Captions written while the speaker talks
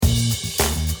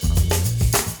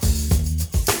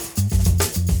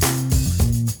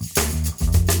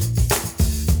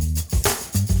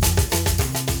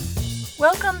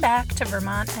to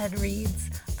Vermont Ed Reads,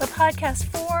 the podcast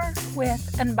for,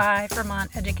 with, and by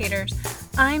Vermont educators.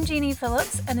 I'm Jeannie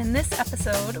Phillips, and in this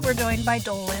episode, we're joined by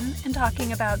Dolan and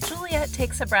talking about Juliet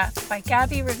Takes a Breath by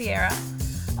Gabby Riviera.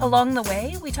 Along the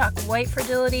way, we talk white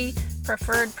fragility,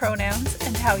 preferred pronouns,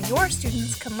 and how your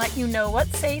students can let you know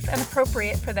what's safe and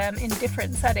appropriate for them in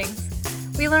different settings.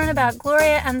 We learn about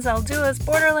Gloria Anzaldua's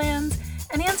Borderlands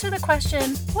and answer the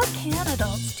question, what can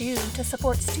adults do to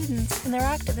support students in their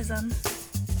activism?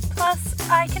 Plus,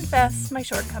 I confess my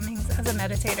shortcomings as a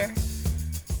meditator.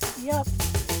 Yup.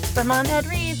 Vermont Ed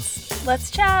Reads. Let's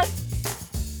chat.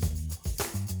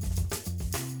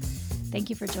 Thank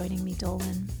you for joining me,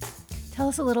 Dolan. Tell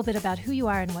us a little bit about who you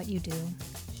are and what you do.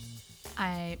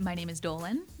 My name is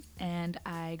Dolan, and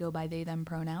I go by they, them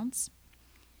pronouns.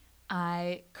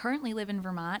 I currently live in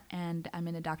Vermont, and I'm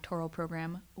in a doctoral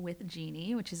program with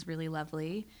Jeannie, which is really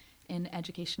lovely, in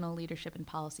educational leadership and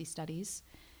policy studies.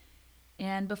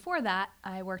 And before that,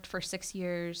 I worked for 6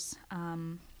 years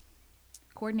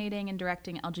coordinating and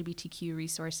directing LGBTQ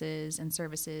resources and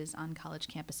services on college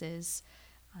campuses,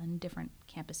 on different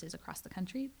campuses across the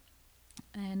country.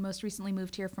 And most recently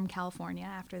moved here from California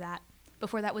after that.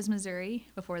 Before that was Missouri.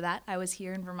 Before that, I was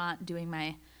here in Vermont doing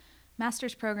my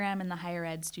master's program in the Higher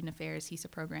Ed Student Affairs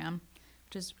HESA program,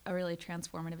 which is a really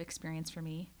transformative experience for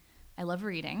me. I love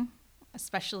reading,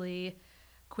 especially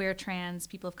queer, trans,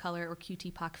 people of color, or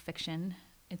QT/POC fiction.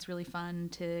 It's really fun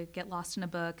to get lost in a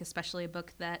book, especially a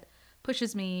book that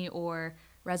pushes me or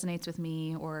resonates with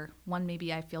me, or one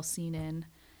maybe I feel seen in.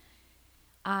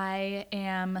 I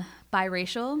am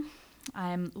biracial.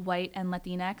 I'm white and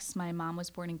Latinx. My mom was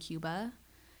born in Cuba,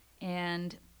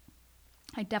 and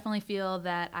I definitely feel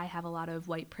that I have a lot of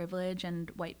white privilege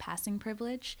and white passing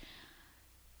privilege.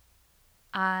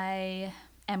 I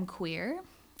am queer,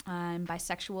 I'm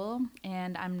bisexual,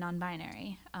 and I'm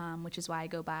non-binary, which is why I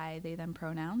go by they, them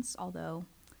pronouns, although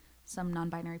some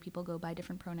non-binary people go by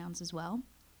different pronouns as well.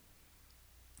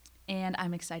 And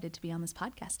I'm excited to be on this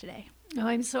podcast today. Oh,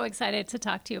 I'm so excited to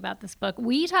talk to you about this book.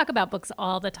 We talk about books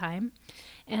all the time.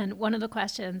 And one of the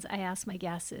questions I ask my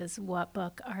guests is, what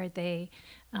book are they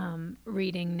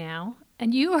reading now?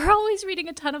 And you are always reading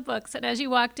a ton of books. And as you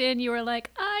walked in, you were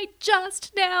like, I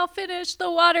just now finished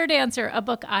The Water Dancer, a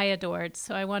book I adored.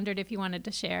 So I wondered if you wanted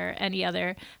to share any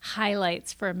other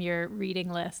highlights from your reading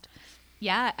list.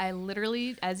 Yeah, I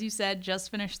literally, as you said, just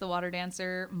finished The Water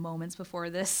Dancer moments before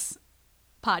this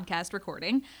podcast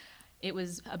recording. It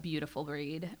was a beautiful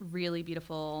read, really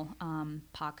beautiful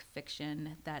POC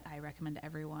fiction that I recommend to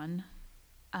everyone.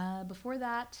 Before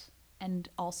that, and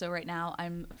also right now,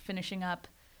 I'm finishing up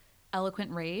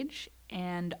Eloquent Rage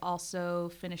and also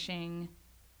finishing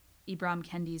Ibram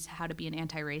Kendi's How to Be an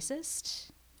Anti-Racist.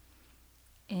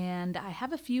 And I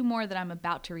have a few more that I'm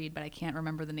about to read, but I can't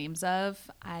remember the names of.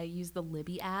 I use the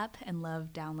Libby app and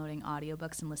love downloading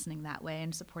audiobooks and listening that way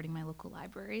and supporting my local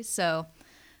libraries. So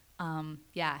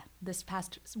this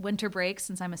past winter break,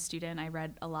 since I'm a student, I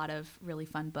read a lot of really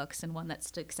fun books, and one that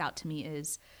sticks out to me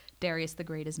is Darius the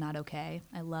Great is Not Okay.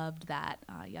 I loved that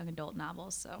young adult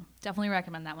novel, so definitely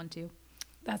recommend that one too.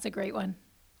 That's a great one.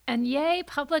 And yay,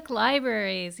 public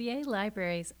libraries. Yay,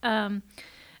 libraries. I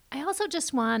also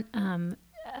just want,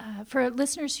 for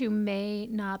listeners who may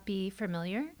not be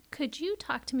familiar, could you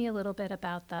talk to me a little bit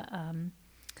about the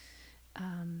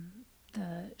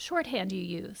shorthand you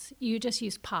use? You just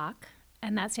use POC,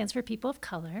 and that stands for People of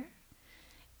Color.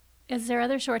 Is there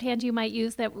other shorthand you might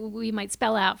use that we might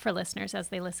spell out for listeners as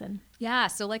they listen? Yeah,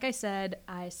 so like I said,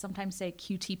 I sometimes say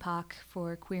QT/POC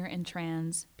for queer and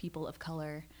trans people of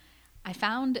color. I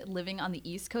found living on the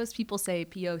East Coast, people say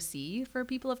POC for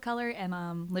people of color,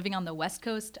 and living on the West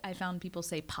Coast, I found people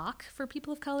say POC for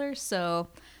people of color. So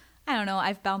I don't know,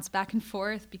 I've bounced back and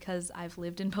forth because I've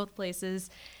lived in both places,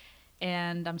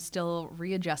 and I'm still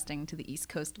readjusting to the East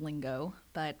Coast lingo.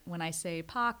 But when I say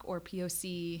POC or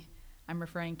POC, I'm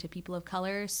referring to people of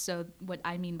color. So what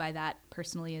I mean by that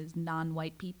personally is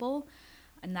non-white people,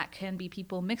 and that can be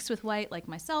people mixed with white like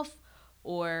myself,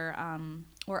 or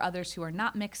others who are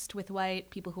not mixed with white,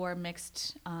 people who are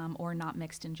mixed or not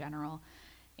mixed in general.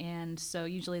 And so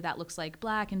usually that looks like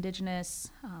Black, Indigenous,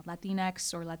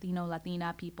 Latinx or Latino,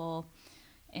 Latina people,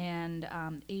 and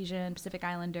Asian, Pacific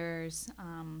Islanders,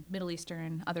 Middle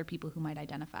Eastern, other people who might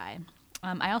identify.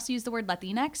 I also use the word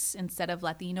Latinx instead of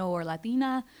Latino or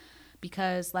Latina,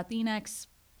 because Latinx,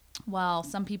 while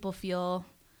some people feel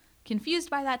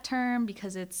confused by that term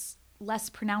because it's less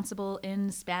pronounceable in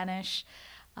Spanish,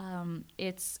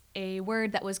 it's a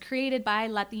word that was created by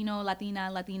Latino,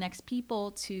 Latina, Latinx people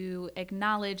to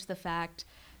acknowledge the fact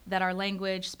that our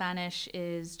language, Spanish,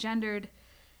 is gendered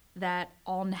that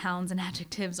all nouns and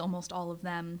adjectives, almost all of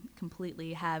them,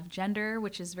 completely have gender,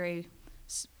 which is very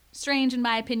strange in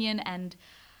my opinion, and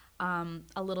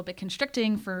a little bit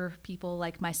constricting for people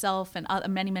like myself and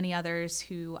many, many others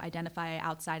who identify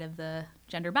outside of the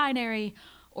gender binary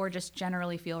or just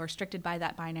generally feel restricted by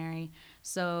that binary.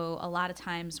 So a lot of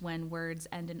times when words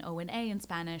end in O and A in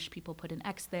Spanish, people put an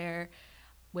X there,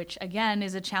 which again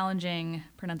is a challenging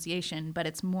pronunciation, but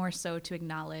it's more so to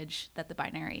acknowledge that the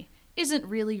binary isn't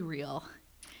really real.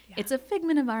 Yeah. It's a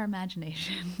figment of our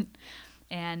imagination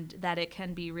and that it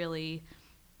can be really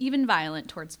even violent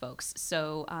towards folks.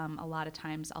 So a lot of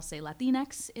times I'll say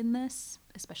Latinx in this,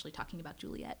 especially talking about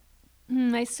Juliet.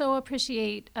 I so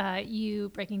appreciate you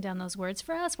breaking down those words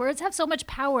for us. Words have so much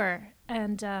power.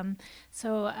 And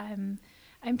so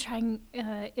I'm trying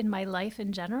in my life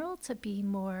in general to be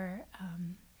more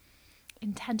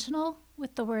intentional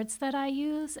with the words that I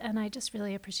use. And I just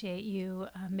really appreciate you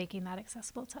making that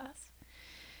accessible to us.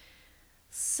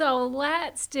 So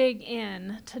let's dig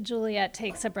in to Juliet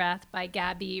Takes a Breath by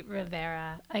Gabby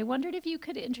Rivera. I wondered if you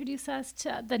could introduce us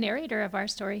to the narrator of our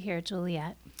story here,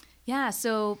 Juliet. Yeah,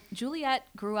 so Juliet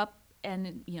grew up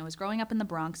and, is growing up in the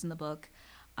Bronx in the book.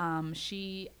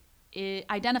 She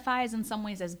identifies in some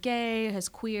ways as gay, as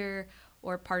queer,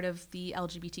 or part of the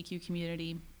LGBTQ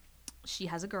community. She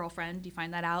has a girlfriend. You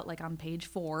find that out like on page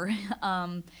 4.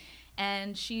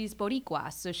 And she's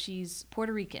Boricua, so she's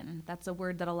Puerto Rican. That's a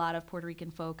word that a lot of Puerto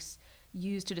Rican folks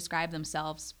use to describe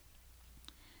themselves.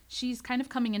 She's kind of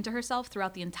coming into herself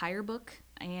throughout the entire book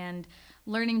and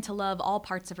learning to love all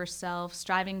parts of herself,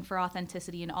 striving for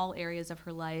authenticity in all areas of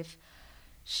her life.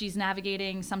 She's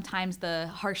navigating sometimes the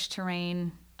harsh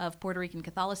terrain of Puerto Rican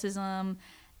Catholicism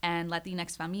and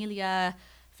Latinx familia,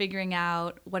 figuring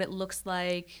out what it looks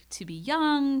like to be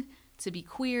young, to be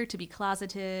queer, to be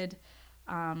closeted,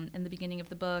 in the beginning of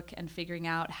the book, and figuring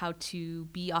out how to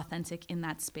be authentic in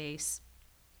that space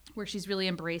where she's really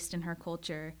embraced in her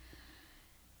culture.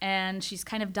 And she's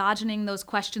kind of dodging those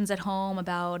questions at home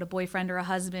about a boyfriend or a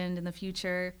husband in the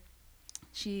future.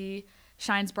 She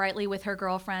shines brightly with her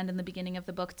girlfriend in the beginning of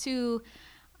the book too,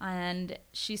 and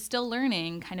she's still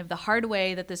learning kind of the hard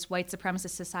way that this white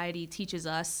supremacist society teaches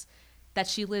us that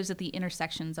she lives at the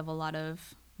intersections of a lot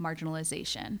of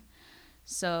marginalization.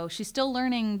 So she's still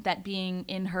learning that being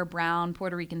in her brown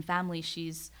Puerto Rican family,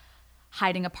 she's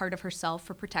hiding a part of herself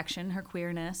for protection, her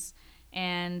queerness.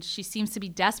 And she seems to be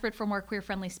desperate for more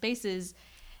queer-friendly spaces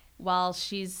while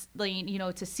she's,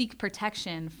 to seek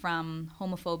protection from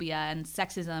homophobia and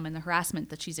sexism and the harassment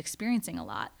that she's experiencing a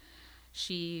lot.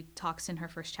 She talks in her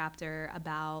first chapter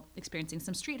about experiencing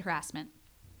some street harassment.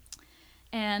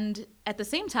 And at the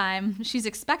same time, she's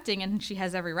expecting, and she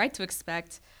has every right to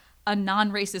expect, a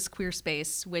non-racist queer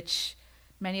space, which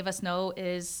many of us know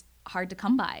is hard to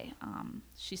come by.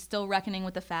 She's still reckoning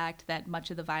with the fact that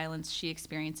much of the violence she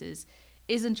experiences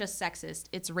isn't just sexist,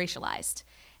 it's racialized.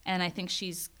 And I think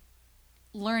she's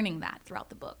learning that throughout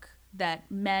the book,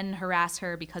 that men harass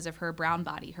her because of her brown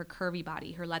body, her curvy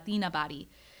body, her Latina body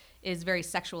is very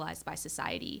sexualized by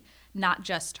society, not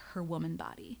just her woman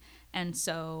body. And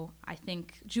so I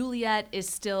think Juliet is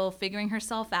still figuring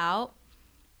herself out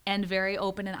and very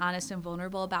open and honest and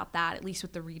vulnerable about that, at least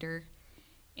with the reader,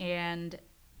 and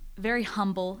very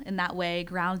humble in that way,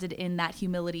 grounded in that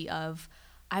humility of,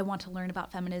 I want to learn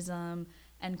about feminism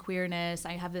and queerness.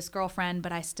 I have this girlfriend,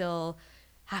 but I still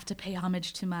have to pay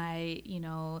homage to my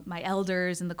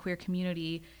elders in the queer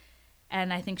community.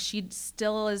 And I think she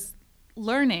still is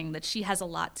learning that she has a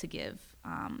lot to give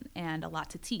and a lot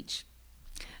to teach.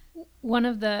 One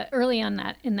of the early on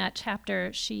that in that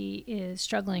chapter, she is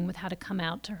struggling with how to come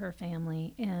out to her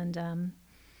family, and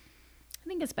I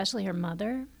think especially her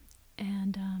mother.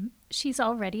 And she's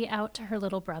already out to her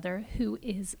little brother, who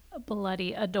is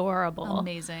bloody adorable,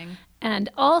 amazing, and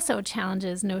also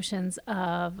challenges notions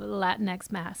of Latinx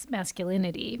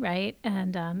masculinity, right?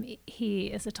 And he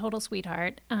is a total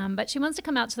sweetheart. But she wants to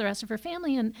come out to the rest of her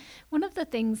family. And one of the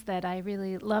things that I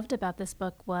really loved about this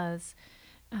book was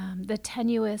the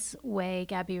tenuous way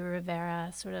Gabby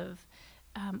Rivera sort of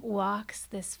walks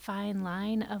this fine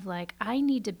line of like, I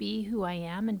need to be who I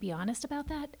am and be honest about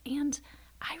that, and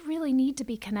I really need to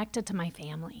be connected to my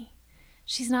family.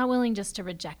 She's not willing just to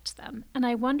reject them. And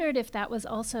I wondered if that was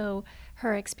also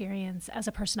her experience as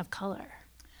a person of color.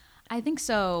 I think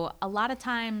so. A lot of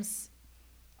times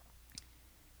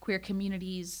queer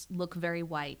communities look very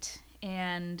white,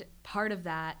 and part of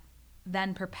that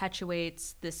then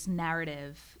perpetuates this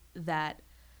narrative that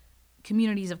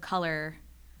communities of color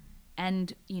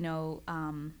and,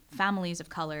 families of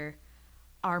color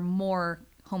are more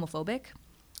homophobic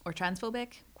or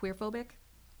transphobic, queerphobic.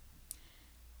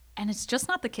 And it's just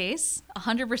not the case,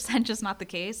 100% just not the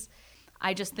case.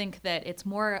 I just think that it's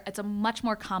a much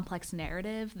more complex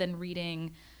narrative than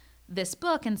reading this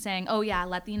book and saying, oh yeah,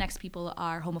 Latinx people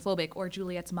are homophobic, or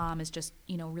Juliet's mom is just,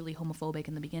 really homophobic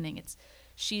in the beginning.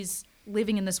 She's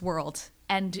living in this world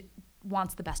and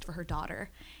wants the best for her daughter.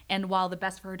 And while the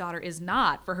best for her daughter is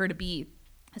not for her to be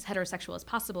as heterosexual as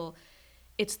possible,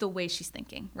 it's the way she's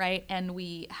thinking, right? And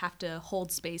we have to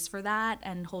hold space for that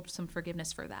and hold some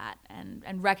forgiveness for that, and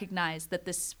recognize that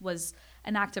this was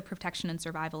an act of protection and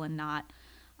survival, and not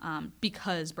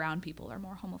because brown people are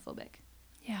more homophobic.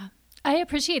 Yeah. I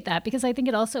appreciate that, because I think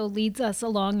it also leads us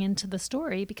along into the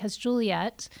story, because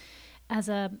Juliet, as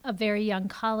a very young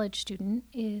college student,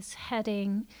 is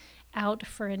heading out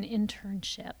for an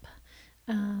internship.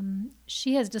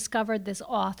 She has discovered this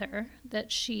author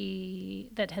that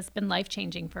has been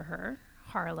life-changing for her,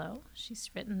 Harlow. She's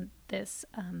written this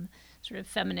sort of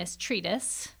feminist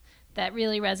treatise that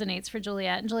really resonates for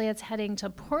Juliet. And Juliet's heading to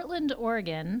Portland,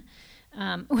 Oregon,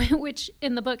 which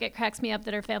in the book, it cracks me up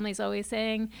that her family's always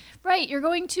saying, right, you're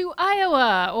going to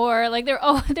Iowa, or like they're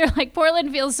like,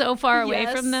 Portland feels so far away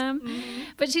from them. Mm-hmm.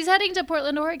 But she's heading to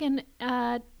Portland, Oregon,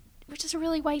 which is a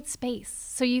really white space.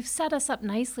 So you've set us up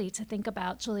nicely to think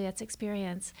about Juliet's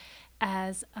experience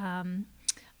as a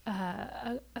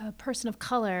person of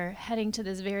color heading to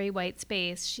this very white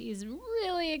space. She's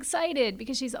really excited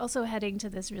because she's also heading to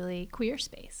this really queer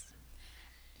space.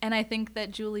 And I think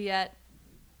that Juliet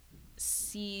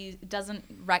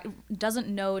doesn't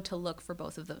know to look for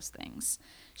both of those things.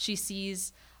 She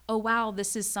sees, oh wow,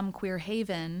 this is some queer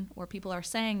haven, or people are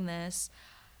saying this.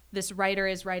 This writer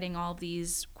is writing all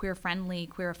these queer-friendly,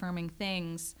 queer-affirming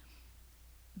things.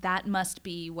 That must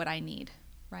be what I need,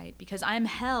 right? Because I'm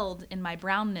held in my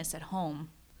brownness at home,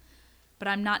 but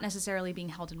I'm not necessarily being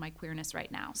held in my queerness right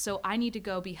now. So I need to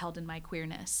go be held in my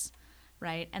queerness,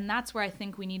 right? And that's where I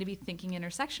think we need to be thinking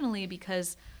intersectionally,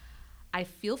 because I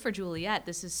feel for Juliet,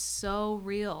 this is so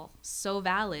real, so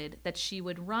valid, that she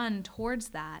would run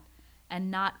towards that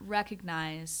and not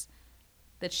recognize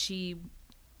that she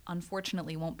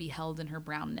unfortunately won't be held in her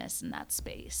brownness in that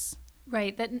space.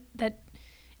 Right, that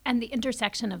and the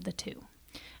intersection of the two.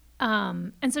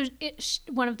 And so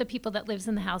one of the people that lives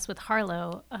in the house with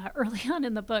Harlow early on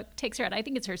in the book takes her out. I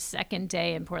think it's her second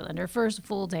day in Portland, her first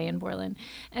full day in Portland.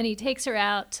 And he takes her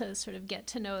out to sort of get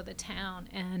to know the town.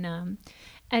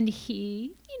 And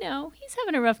he, he's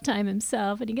having a rough time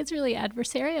himself. And he gets really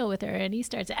adversarial with her. And he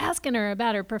starts asking her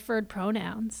about her preferred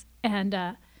pronouns.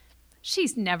 And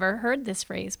she's never heard this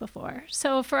phrase before.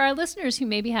 So for our listeners who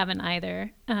maybe haven't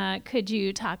either, could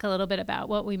you talk a little bit about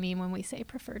what we mean when we say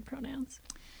preferred pronouns?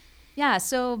 Yeah,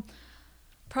 so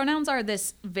pronouns are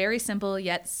this very simple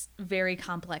yet very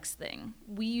complex thing.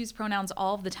 We use pronouns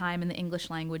all of the time in the English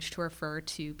language to refer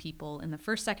to people in the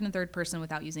first, second, and third person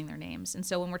without using their names. And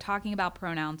so when we're talking about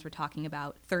pronouns, we're talking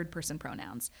about third person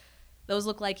pronouns. Those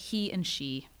look like he and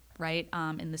she, right,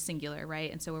 in the singular,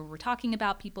 right? And so when we're talking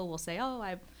about people, we'll say, oh,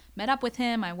 I met up with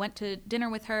him, I went to dinner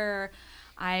with her,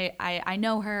 I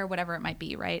know her, whatever it might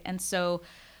be, right? And so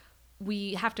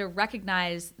we have to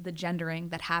recognize the gendering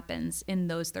that happens in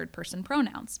those third-person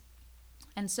pronouns.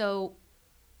 And so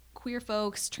queer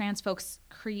folks, trans folks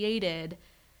created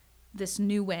this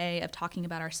new way of talking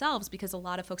about ourselves because a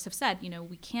lot of folks have said,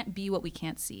 we can't be what we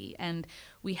can't see. And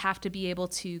we have to be able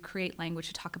to create language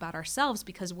to talk about ourselves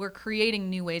because we're creating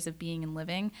new ways of being and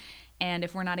living. And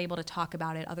if we're not able to talk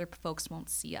about it, other folks won't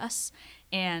see us.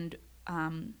 And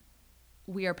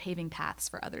we are paving paths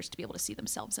for others to be able to see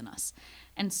themselves in us.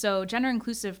 And so gender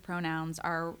inclusive pronouns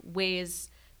are ways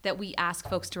that we ask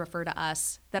folks to refer to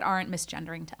us that aren't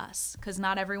misgendering to us, because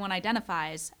not everyone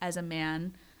identifies as a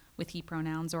man with he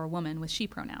pronouns or a woman with she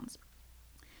pronouns.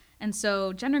 And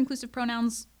so gender inclusive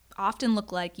pronouns often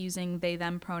look like using they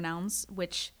them pronouns,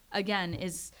 which again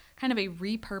is kind of a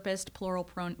repurposed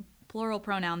plural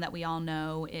pronoun that we all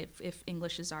know if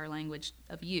English is our language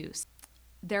of use.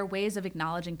 They're ways of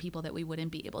acknowledging people that we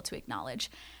wouldn't be able to acknowledge.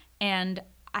 And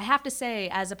I have to say,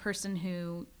 as a person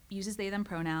who uses they, them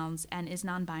pronouns and is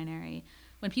non-binary,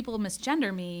 when people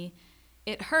misgender me,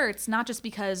 it hurts not just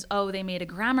because, they made a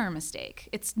grammar mistake.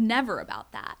 It's never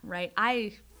about that, right?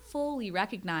 I fully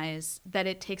recognize that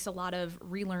it takes a lot of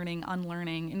relearning,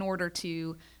 unlearning in order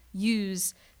to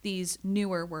use these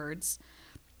newer words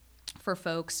for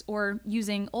folks, or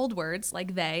using old words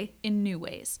like they in new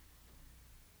ways.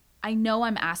 I know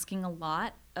I'm asking a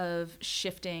lot of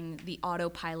shifting the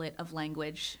autopilot of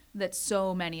language that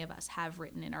so many of us have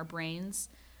written in our brains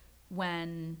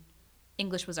when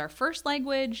English was our first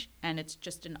language and it's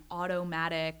just an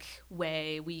automatic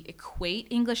way we equate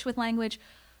English with language.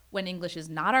 when English is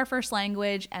not our first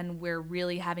language and we're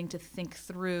really having to think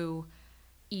through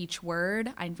each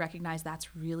word. I recognize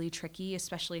that's really tricky,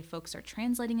 especially if folks are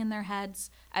translating in their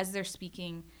heads as they're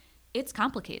speaking. It's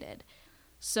complicated.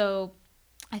 So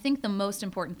I think the most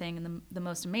important thing and the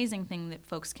most amazing thing that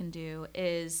folks can do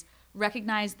is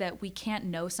recognize that we can't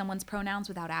know someone's pronouns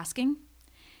without asking,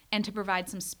 and to provide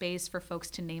some space for folks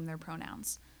to name their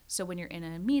pronouns. So when you're in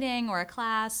a meeting or a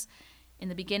class, in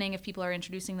the beginning, if people are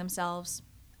introducing themselves,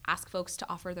 ask folks to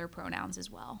offer their pronouns as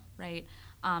well, right?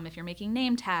 If you're making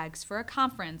name tags for a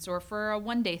conference or for a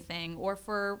one-day thing or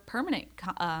for permanent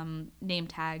name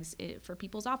tags for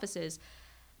people's offices,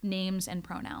 names and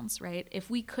pronouns, right? If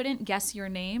we couldn't guess your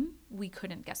name, we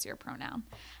couldn't guess your pronoun.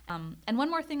 And one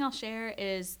more thing I'll share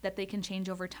is that they can change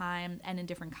over time and in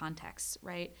different contexts,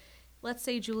 right? Let's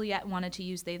say Juliet wanted to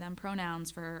use they, them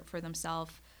pronouns for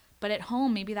themselves, but at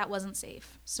home, maybe that wasn't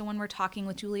safe. So when we're talking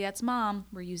with Juliet's mom,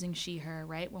 we're using she, her,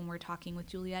 right? When we're talking with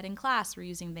Juliet in class, we're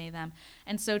using they, them.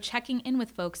 And so checking in with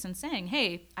folks and saying,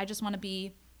 hey, I just want to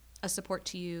be a support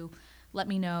to you. Let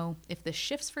me know if this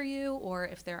shifts for you or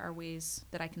if there are ways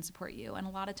that I can support you. And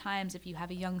a lot of times, if you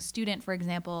have a young student, for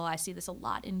example, I see this a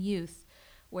lot in youth,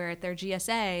 where at their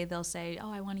GSA, they'll say,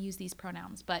 oh, I want to use these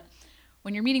pronouns. But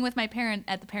when you're meeting with my parent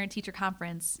at the parent-teacher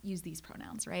conference, use these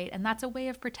pronouns, right? And that's a way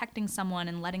of protecting someone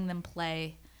and letting them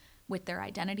play with their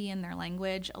identity and their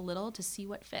language a little to see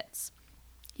what fits.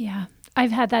 Yeah,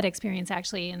 I've had that experience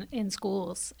actually in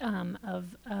schools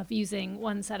of using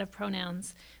one set of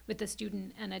pronouns with the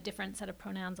student and a different set of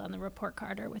pronouns on the report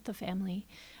card or with the family.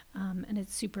 And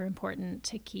it's super important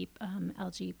to keep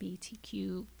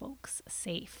LGBTQ folks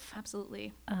safe.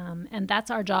 Absolutely. And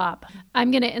that's our job. I'm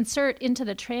going to insert into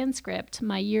the transcript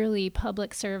my yearly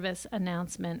public service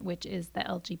announcement, which is the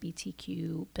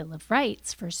LGBTQ Bill of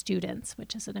Rights for students,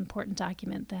 which is an important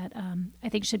document that I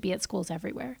think should be at schools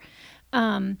everywhere.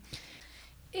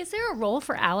 Is there a role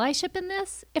for allyship in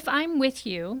this? If I'm with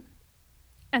you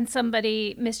and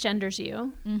somebody misgenders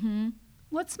you,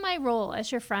 what's my role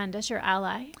as your friend, as your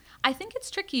ally? I think it's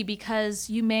tricky because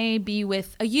you may be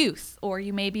with a youth or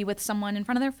you may be with someone in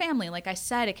front of their family. Like I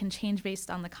said, it can change based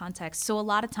on the context. So a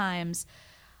lot of times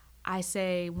I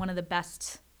say one of the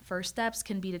best first steps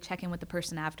can be to check in with the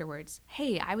person afterwards.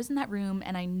 Hey, I was in that room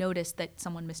and I noticed that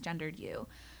someone misgendered you.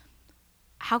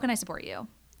 How can I support you?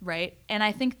 Right? And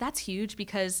I think that's huge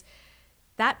because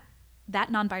that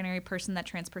non-binary person, that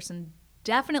trans person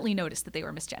definitely noticed that they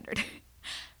were misgendered.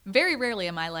 Very rarely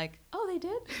am I like, oh, they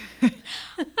did?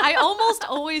 I almost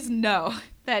always know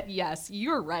that, yes,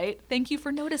 you're right. Thank you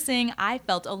for noticing. I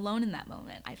felt alone in that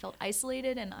moment. I felt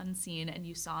isolated and unseen, and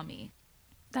you saw me.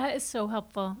 That is so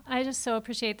helpful. I just so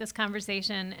appreciate this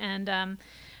conversation. And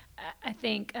I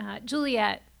think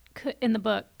Juliet in the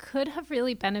book could have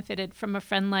really benefited from a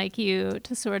friend like you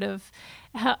to sort of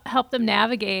help them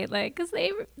navigate, like, because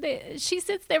she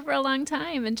sits there for a long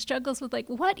time and struggles with like,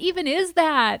 what even is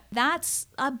that? That's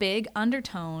a big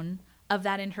undertone of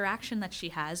that interaction that she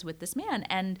has with this man.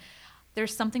 And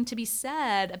there's something to be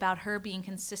said about her being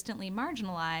consistently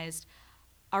marginalized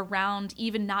around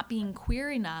even not being queer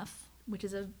enough, which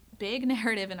is a big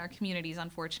narrative in our communities,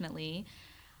 unfortunately,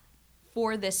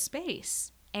 for this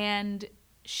space. And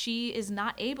she is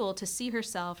not able to see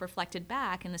herself reflected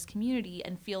back in this community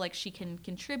and feel like she can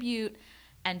contribute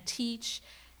and teach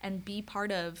and be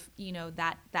part of, you know,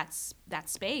 that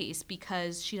space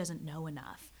because she doesn't know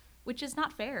enough, which is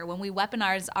not fair when we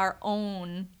weaponize our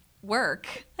own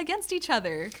work against each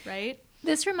other, right?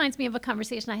 This reminds me of a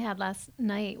conversation I had last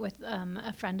night with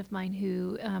a friend of mine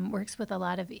who works with a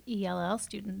lot of ELL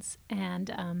students,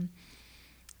 and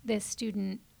this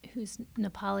student who's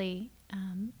Nepali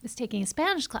is taking a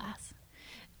Spanish class.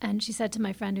 And she said to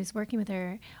my friend who's working with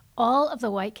her, all of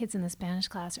the white kids in the Spanish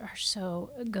class are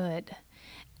so good.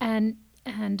 And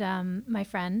my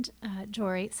friend,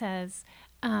 Jory, says,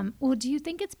 well, do you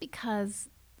think it's because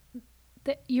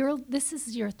this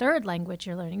is your third language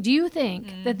you're learning? Do you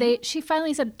think that she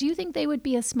finally said, do you think they would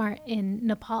be as smart in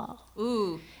Nepal?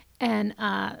 Ooh. And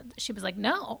she was like,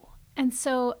 no. And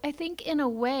so I think in a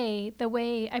way, the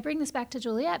way I bring this back to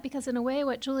Juliet, because in a way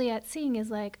what Juliet's seeing is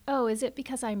like, oh, is it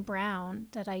because I'm brown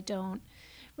that I don't,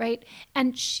 right?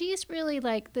 And she's really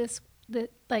like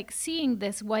like seeing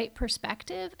this white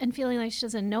perspective and feeling like she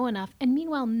doesn't know enough. And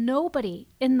meanwhile, nobody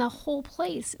in the whole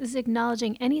place is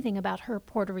acknowledging anything about her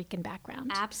Puerto Rican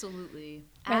background. Absolutely.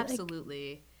 Right?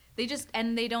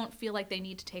 Like, they don't feel like they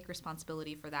need to take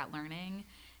responsibility for that learning.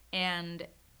 And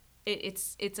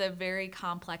it's a very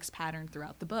complex pattern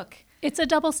throughout the book. It's a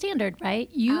double standard, right?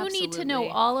 You Absolutely. need to know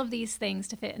all of these things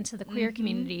to fit into the queer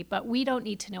community, but we don't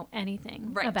need to know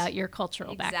anything about your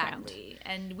cultural background. Exactly.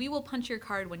 And we will punch your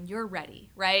card when you're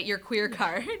ready, right? Your queer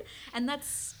card. And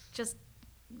that's just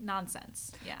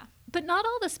nonsense. Yeah. But not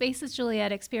all the spaces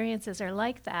Juliet experiences are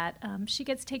like that. She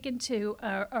gets taken to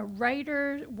a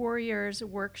writer warriors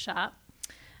workshop,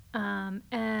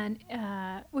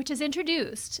 which is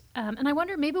introduced. And I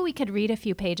wonder, maybe we could read a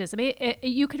few pages. I mean,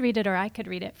 you could read it or I could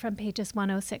read it from pages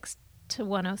 106 to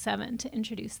 107 to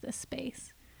introduce this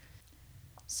space.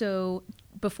 So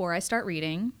before I start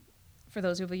reading, for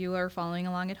those of you who are following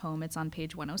along at home, it's on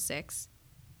page 106.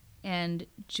 And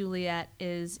Juliet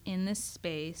is in this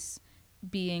space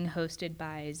being hosted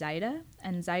by Zaida.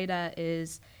 And Zaida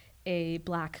is a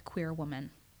Black queer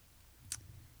woman.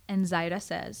 And Zaida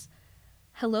says,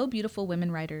 "Hello, beautiful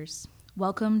women writers.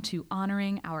 Welcome to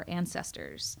Honoring Our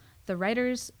Ancestors, the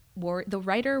Writer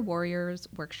Warriors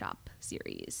Workshop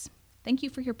series. Thank you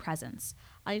for your presence.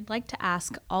 I'd like to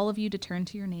ask all of you to turn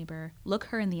to your neighbor, look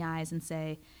her in the eyes, and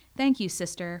say, 'Thank you,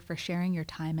 sister, for sharing your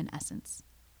time and essence.'"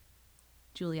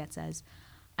 Juliet says,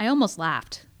 "I almost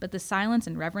laughed, but the silence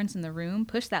and reverence in the room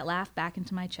pushed that laugh back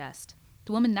into my chest.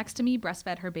 The woman next to me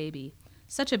breastfed her baby.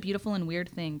 Such a beautiful and weird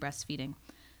thing, breastfeeding.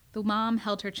 The mom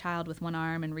held her child with one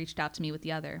arm and reached out to me with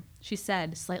the other. She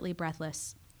said, slightly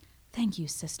breathless, 'Thank you,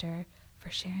 sister, for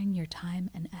sharing your time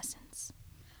and essence.'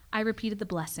 I repeated the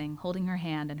blessing, holding her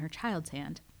hand and her child's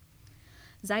hand.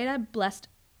 Zaida blessed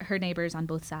her neighbors on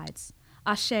both sides.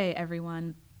 Ashe,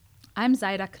 everyone. I'm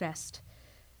Zaida Crest,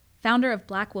 founder of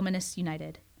Black Womanists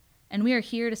United, and we are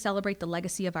here to celebrate the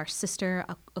legacy of our sister,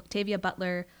 Octavia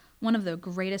Butler, one of the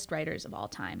greatest writers of all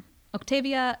time.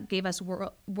 Octavia gave us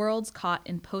worlds caught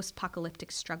in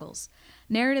post-apocalyptic struggles,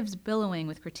 narratives billowing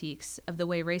with critiques of the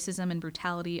way racism and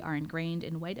brutality are ingrained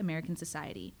in white American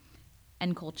society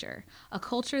and culture, a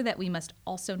culture that we must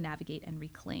also navigate and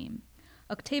reclaim.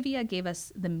 Octavia gave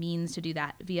us the means to do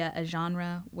that via a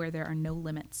genre where there are no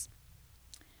limits.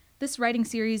 This writing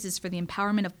series is for the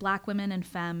empowerment of Black women and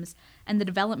femmes and the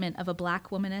development of a Black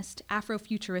womanist,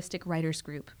 Afrofuturistic writers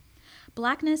group.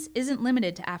 Blackness isn't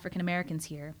limited to African Americans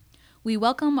here. We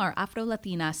welcome our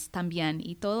Afro-Latinas también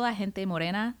y toda la gente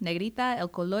morena, negrita, el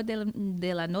color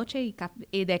de la noche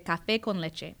y de café con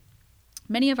leche.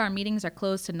 Many of our meetings are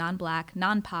closed to non-Black,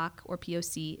 non-POC, or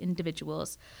POC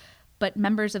individuals, but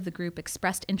members of the group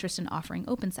expressed interest in offering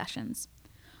open sessions.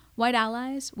 White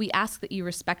allies, we ask that you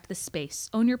respect the space,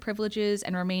 own your privileges,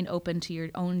 and remain open to your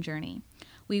own journey.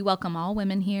 We welcome all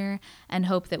women here and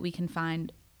hope that we can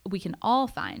all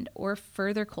find or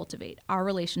further cultivate our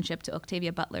relationship to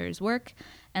Octavia Butler's work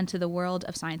and to the world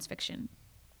of science fiction.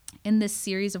 In this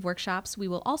series of workshops, we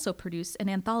will also produce an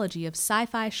anthology of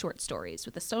sci-fi short stories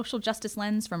with a social justice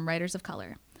lens from writers of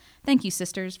color. Thank you,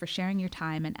 sisters, for sharing your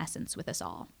time and essence with us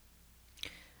all.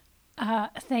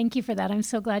 Thank you for that. I'm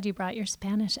so glad you brought your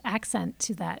Spanish accent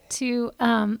to that too.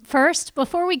 First,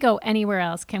 before we go anywhere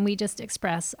else, can we just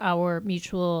express our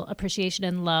mutual appreciation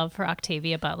and love for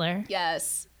Octavia Butler?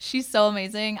 Yes, she's so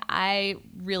amazing. I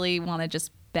really want to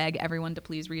just beg everyone to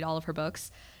please read all of her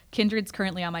books. Kindred's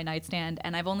currently on my nightstand,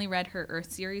 and I've only read her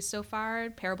Earth series so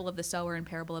far, Parable of the Sower and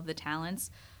Parable of the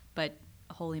Talents, but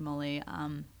holy moly,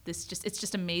 it's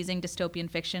just amazing dystopian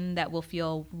fiction that will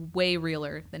feel way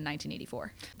realer than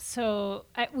 1984. So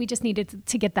we just needed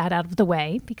to get that out of the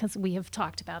way because we have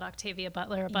talked about Octavia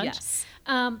Butler a bunch. Yes.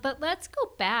 But let's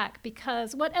go back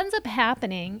because what ends up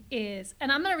happening is,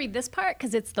 and I'm going to read this part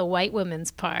because it's the white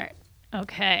woman's part.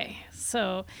 Okay,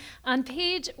 so on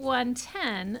page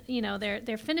 110,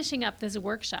 they're finishing up this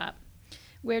workshop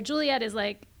where Juliet is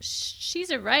like,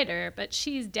 she's a writer, but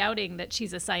she's doubting that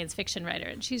she's a science fiction writer.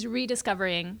 And she's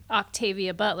rediscovering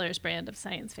Octavia Butler's brand of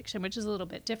science fiction, which is a little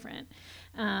bit different.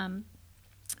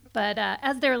 But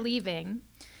as they're leaving,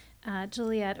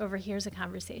 Juliet overhears a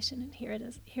conversation, and here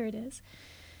it is.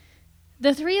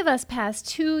 The three of us passed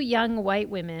two young white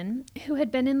women who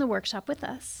had been in the workshop with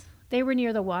us. They were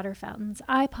near the water fountains.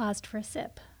 I paused for a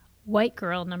sip. White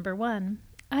girl number one.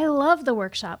 I love the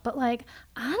workshop, but I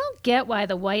don't get why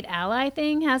the white ally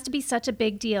thing has to be such a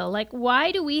big deal.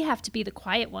 Why do we have to be the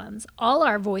quiet ones? All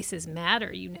our voices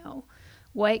matter,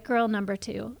 White girl number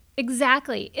two.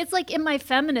 Exactly. It's like in my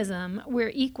feminism,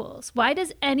 we're equals. Why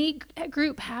does any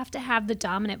group have to have the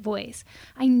dominant voice?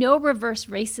 I know reverse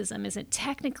racism isn't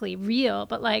technically real,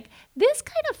 but this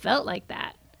kind of felt like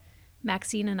that.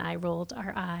 Maxine and I rolled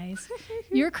our eyes.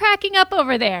 You're cracking up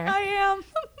over there. I am.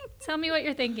 Tell me what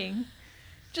you're thinking.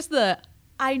 Just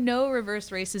I know reverse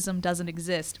racism doesn't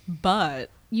exist,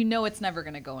 but it's never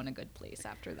going to go in a good place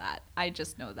after that. I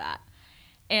just know that.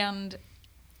 And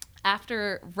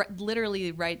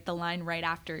literally right the line right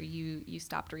after you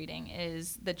stopped reading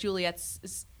is that Juliet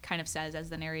kind of says as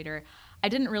the narrator, I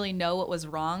didn't really know what was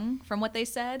wrong from what they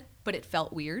said, but it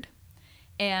felt weird.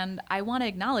 And I want to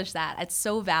acknowledge that. It's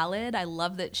so valid. I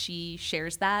love that she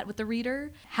shares that with the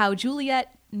reader. How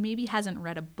Juliet maybe hasn't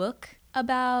read a book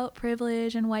about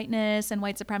privilege and whiteness and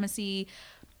white supremacy,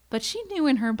 but she knew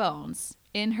in her bones,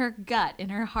 in her gut, in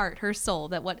her heart, her soul,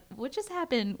 that what just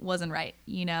happened wasn't right,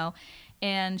 you know?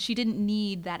 And she didn't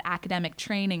need that academic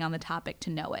training on the topic to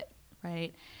know it,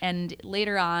 right? And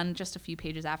later on, just a few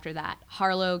pages after that,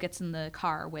 Harlow gets in the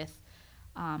car with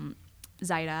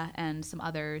Zaida and some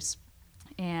others,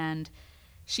 and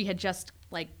she had just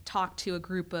talked to a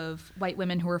group of white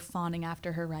women who were fawning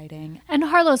after her writing. And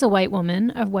Harlow's a white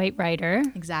woman, a white writer.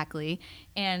 Exactly.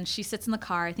 And she sits in the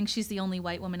car. I think she's the only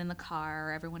white woman in the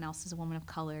car. Everyone else is a woman of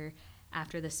color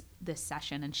after this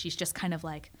session. And she's just kind of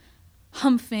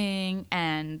humping.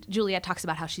 And Juliet talks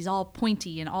about how she's all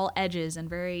pointy and all edges and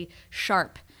very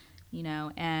sharp, you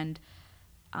know, and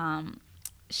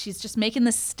she's just making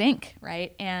this stink,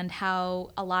 right? And how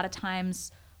a lot of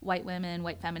times white women,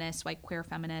 white feminists, white queer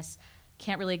feminists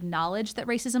can't really acknowledge that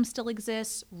racism still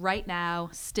exists right now,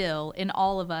 still in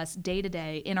all of us, day to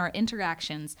day, in our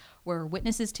interactions. We're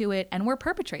witnesses to it and we're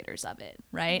perpetrators of it,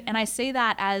 right? And I say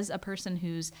that as a person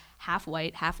who's half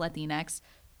white, half Latinx,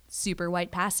 super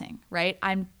white passing, right?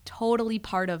 I'm totally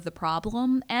part of the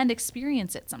problem and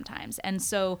experience it sometimes. And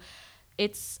so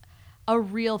it's a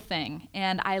real thing.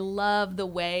 And I love the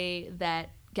way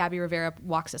that Gabby Rivera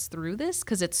walks us through this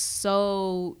because it's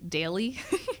so daily.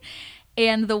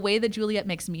 And the way that Juliet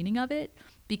makes meaning of it,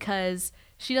 because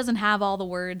she doesn't have all the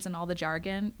words and all the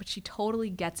jargon, but she totally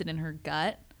gets it in her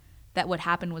gut that what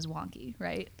happened was wonky,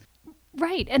 right?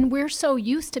 Right. And we're so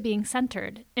used to being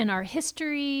centered in our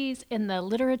histories, in the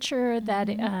literature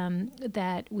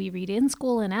that we read in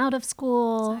school and out of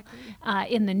school,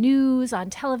 exactly. In the news, on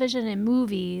television and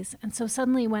movies. And so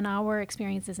suddenly when our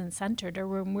experience isn't centered, or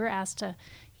when we're asked to,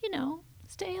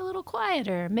 stay a little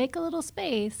quieter, make a little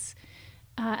space.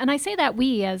 And I say that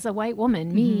we as a white woman,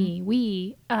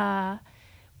 we,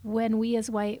 when we as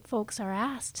white folks are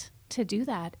asked to do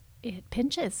that, it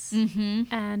pinches.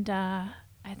 Mm-hmm. And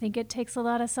I think it takes a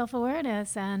lot of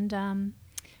self-awareness and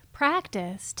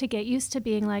practice to get used to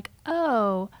being like,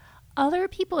 oh, other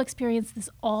people experience this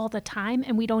all the time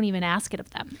and we don't even ask it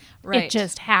of them. Right. It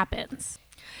just happens.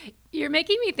 You're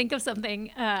making me think of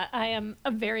something. I am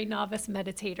a very novice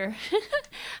meditator.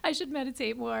 I should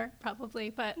meditate more, probably.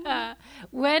 But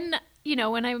when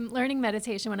I'm learning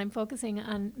meditation, when I'm focusing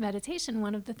on meditation,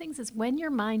 one of the things is when your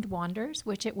mind wanders,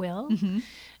 which it will,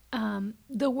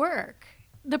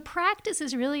 the practice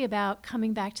is really about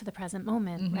coming back to the present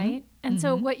moment, right? And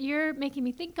so what you're making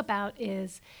me think about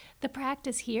is the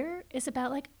practice here is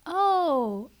about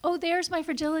oh, there's my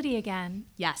fragility again.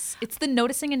 Yes. It's the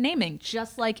noticing and naming,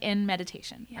 just like in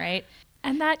meditation, right?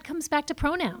 And that comes back to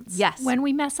pronouns. Yes. When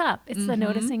we mess up, it's the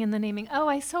noticing and the naming. Oh,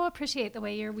 I so appreciate the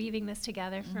way you're weaving this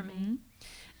together for me.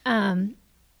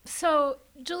 So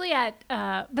Juliet,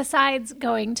 besides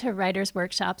going to writers'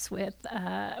 workshops with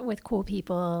cool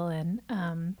people and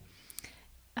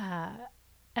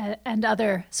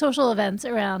other social events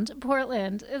around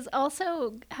Portland,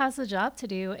 has a job to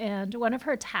do, and one of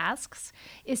her tasks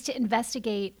is to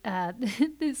investigate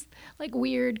this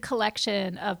weird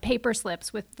collection of paper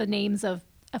slips with the names of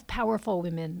powerful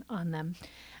women on them.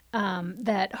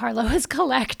 That Harlow has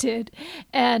collected.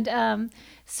 And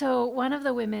so one of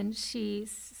the women she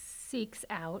seeks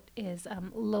out is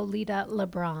Lolita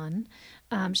LeBron.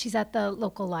 She's at the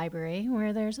local library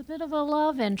where there's a bit of a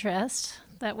love interest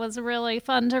that was really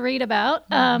fun to read about.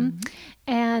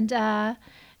 And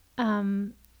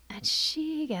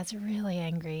she gets really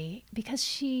angry because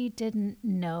she didn't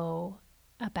know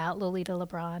about Lolita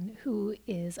LeBron, who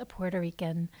is a Puerto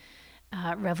Rican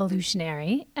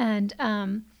revolutionary. And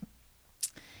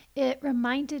it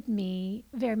reminded me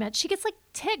very much. She gets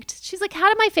ticked. She's like, how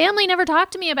did my family never talk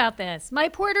to me about this? My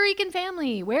Puerto Rican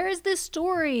family, where is this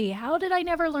story? How did I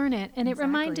never learn it? And It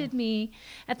reminded me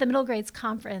at the middle grades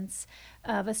conference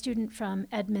of a student from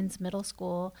Edmonds Middle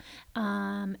School.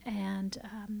 An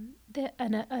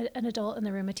adult in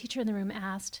the room, a teacher in the room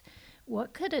asked,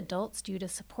 what could adults do to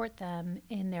support them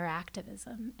in their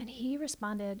activism? And he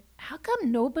responded, how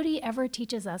come nobody ever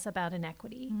teaches us about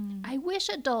inequity? I wish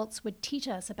adults would teach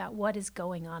us about what is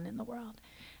going on in the world.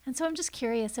 And so I'm just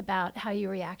curious about how you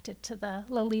reacted to the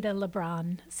Lolita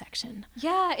LeBron section.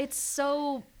 Yeah, it's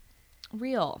so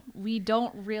real. We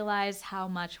don't realize how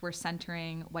much we're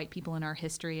centering white people in our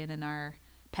history and in our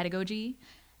pedagogy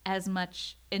as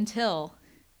much until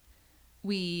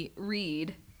we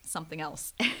read something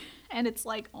else. And it's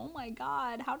like, oh my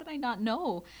God, how did I not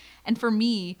know? And for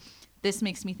me, this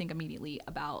makes me think immediately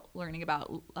about learning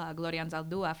about Gloria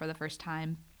Anzaldúa for the first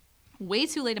time way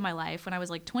too late in my life, when I was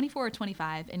like 24 or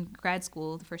 25 in grad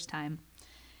school the first time.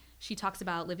 She talks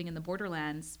about living in the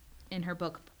borderlands in her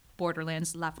book,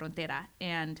 Borderlands, La Frontera.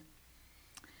 And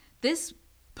this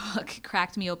book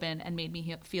cracked me open and made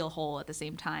me feel whole at the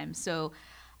same time. So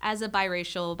as a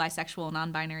biracial, bisexual,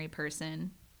 non-binary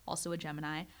person, also a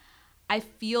Gemini, I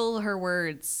feel her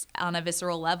words on a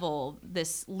visceral level,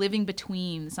 this living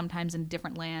between, sometimes in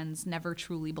different lands, never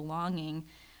truly belonging,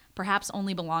 perhaps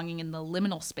only belonging in the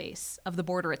liminal space of the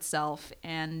border itself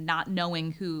and not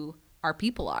knowing who our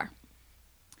people are.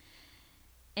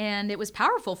 And it was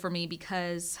powerful for me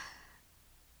because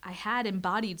I had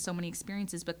embodied so many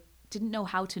experiences but didn't know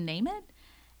how to name it,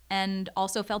 and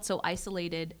also felt so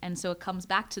isolated. And so it comes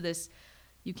back to this,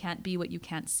 you can't be what you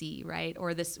can't see, right?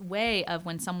 Or this way of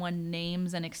when someone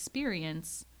names an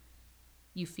experience,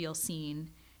 you feel seen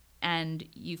and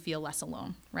you feel less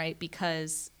alone, right?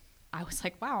 Because I was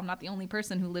like, wow, I'm not the only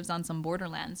person who lives on some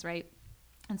borderlands, right?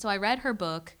 And so I read her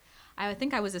book. I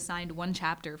think I was assigned one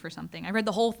chapter for something. I read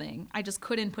the whole thing. I just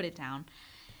couldn't put it down.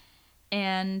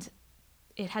 And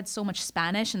it had so much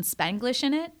Spanish and Spanglish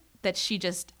in it that she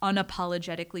just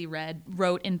unapologetically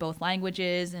wrote in both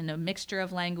languages and a mixture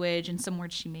of language and some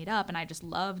words she made up. And I just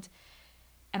loved,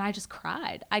 and I just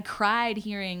cried. I cried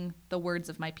hearing the words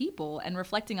of my people and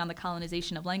reflecting on the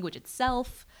colonization of language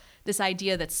itself, this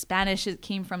idea that Spanish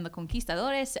came from the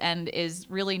conquistadores and is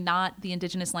really not the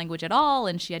indigenous language at all,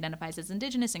 and she identifies as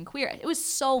indigenous and queer. It was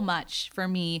so much for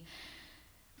me,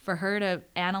 for her to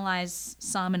analyze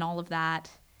some and all of that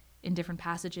in different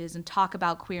passages and talk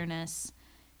about queerness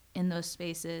in those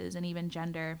spaces and even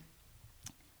gender.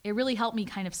 It really helped me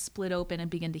kind of split open and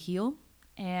begin to heal.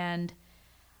 And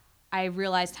I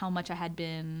realized how much I had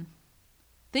been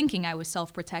thinking I was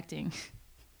self-protecting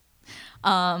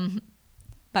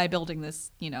by building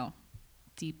this,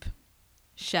 deep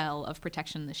shell of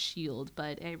protection, this shield.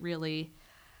 But it really,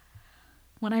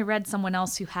 when I read someone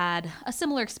else who had a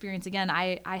similar experience, again,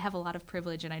 I have a lot of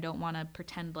privilege and I don't want to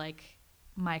pretend like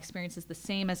my experience is the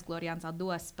same as Gloria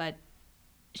Anzaldúa's, but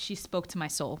she spoke to my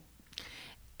soul.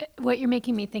 What you're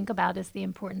making me think about is the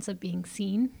importance of being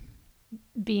seen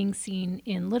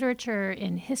in literature,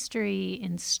 in history,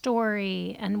 in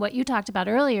story, and what you talked about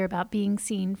earlier about being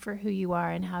seen for who you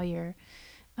are and how you're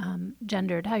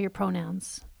gendered, how your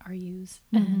pronouns are used.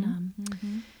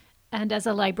 Mm-hmm. And as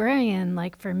a librarian,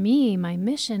 like for me, my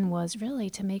mission was really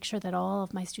to make sure that all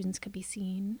of my students could be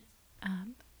seen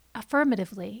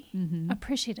affirmatively,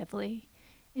 appreciatively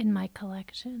in my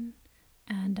collection.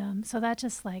 And so that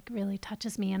just like really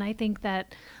touches me. And I think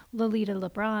that Lolita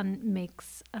Lebron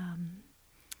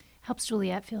helps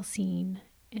Juliet feel seen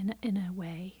in a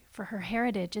way for her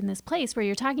heritage in this place where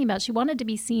you're talking about she wanted to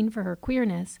be seen for her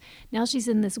queerness. Now she's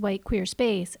in this white queer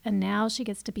space, and now she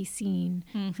gets to be seen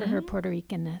for her Puerto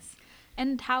Ricanness.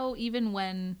 And how even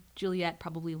when Juliet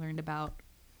probably learned about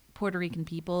Puerto Rican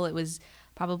people, it was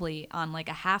probably on like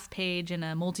a half page in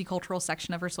a multicultural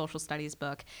section of her social studies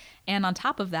book. And on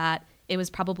top of that, it was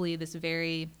probably this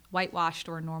very whitewashed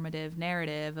or normative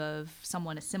narrative of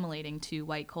someone assimilating to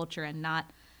white culture, and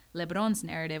not Lebron's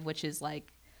narrative, which is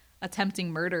like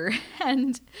attempting murder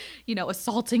and,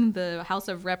 assaulting the House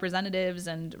of Representatives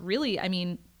and really,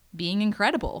 being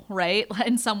incredible, right?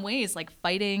 In some ways, like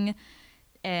fighting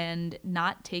and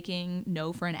not taking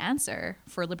no for an answer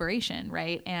for liberation,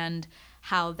 right? And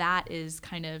how that is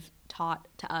kind of taught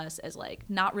to us as like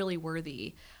not really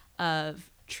worthy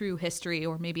of true history,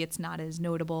 or maybe it's not as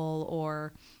notable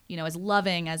or, as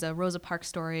loving as a Rosa Parks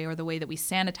story, or the way that we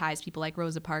sanitize people like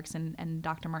Rosa Parks and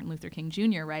Dr. Martin Luther King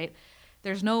Jr., right?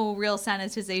 There's no real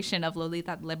sanitization of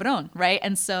Lolita Lebron, right?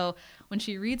 And so when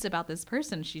she reads about this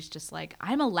person, she's just like,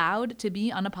 I'm allowed to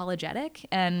be unapologetic.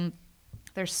 And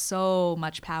there's so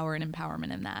much power and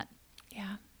empowerment in that.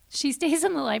 Yeah. She stays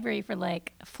in the library for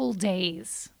like full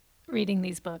days reading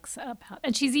these books about,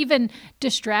 and she's even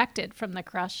distracted from the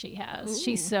crush she has. Ooh.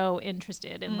 She's so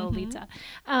interested in Lolita.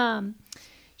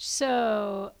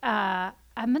 So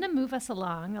I'm going to move us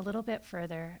along a little bit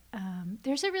further.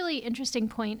 There's a really interesting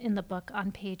point in the book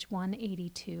on page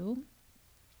 182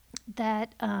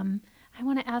 that I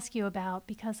want to ask you about,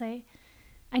 because I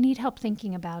need help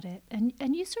thinking about it.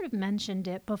 And you sort of mentioned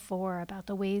it before about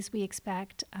the ways we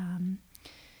expect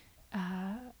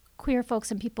queer folks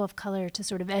and people of color to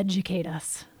sort of educate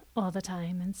us all the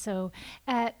time. And so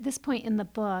at this point in the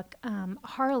book,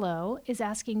 Harlow is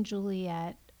asking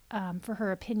Juliet for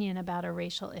her opinion about a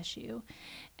racial issue.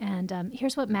 And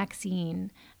here's what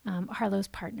Maxine, Harlow's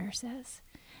partner, says.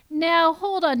 Now,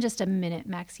 hold on just a minute,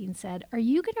 Maxine said. Are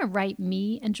you going to write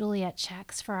me and Juliet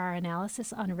checks for our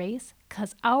analysis on race?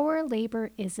 Because our labor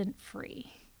isn't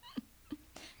free.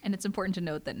 And it's important to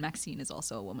note that Maxine is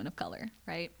also a woman of color,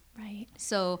 right? Right.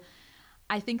 So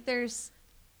I think there's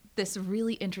this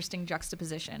really interesting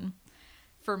juxtaposition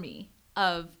for me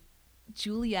of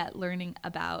Juliet learning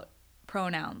about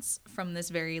pronouns from this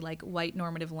very like white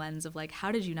normative lens of like,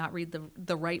 how did you not read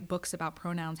the right books about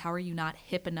pronouns? How are you not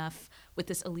hip enough with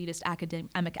this elitist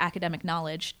academic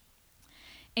knowledge?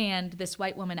 And this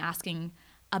white woman asking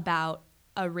about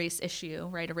a race issue,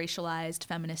 right? A racialized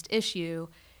feminist issue,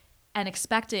 and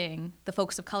expecting the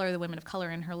folks of color, the women of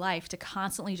color in her life to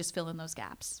constantly just fill in those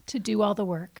gaps. To do all the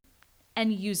work.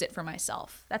 And use it for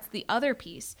myself. That's the other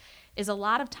piece, is a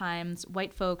lot of times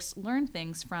white folks learn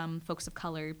things from folks of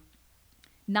color,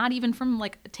 not even from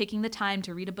like taking the time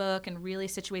to read a book and really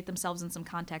situate themselves in some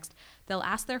context. They'll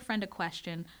ask their friend a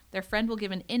question. Their friend will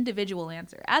give an individual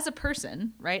answer. As a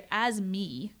person, right? As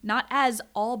me, not as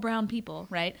all brown people,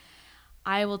 right?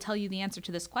 I will tell you the answer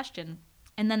to this question.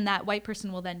 And then that white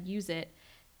person will then use it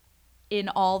in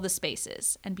all the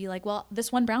spaces and be like, well,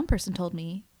 this one brown person told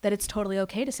me that it's totally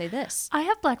okay to say this. I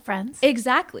have black friends.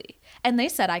 Exactly. And they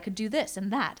said I could do this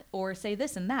and that, or say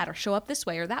this and that, or show up this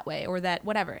way or that way, or that,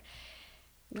 whatever.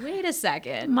 Wait a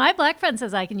second. My black friend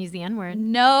says I can use the N-word.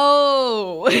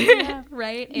 No. Yeah.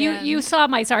 Right? And you saw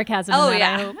my sarcasm. Oh, in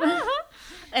that, yeah. I hope.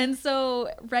 And so,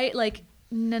 right, like,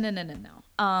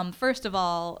 no. First of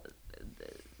all,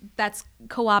 that's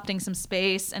co-opting some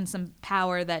space and some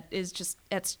power that is just,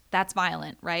 that's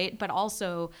violent, right? But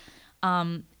also,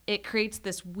 it creates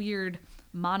this weird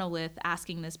monolith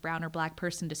asking this brown or black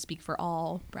person to speak for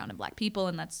all brown and black people,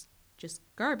 and that's just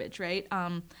garbage, right?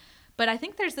 But I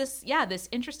think there's this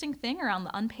interesting thing around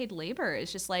the unpaid labor.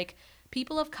 It's just like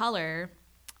people of color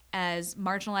as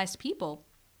marginalized people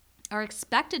are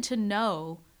expected to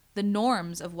know the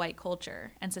norms of white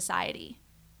culture and society,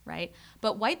 right?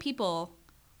 But white people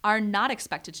are not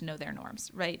expected to know their norms,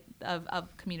 right,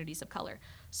 of communities of color.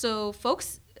 So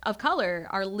folks of color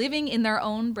are living in their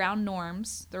own brown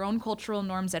norms, their own cultural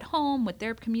norms at home with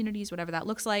their communities, whatever that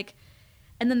looks like.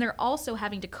 And then they're also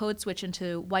having to code switch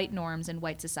into white norms and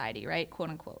white society, right, quote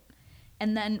unquote.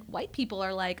 And then white people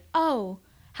are like, oh,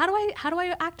 how do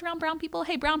I act around brown people?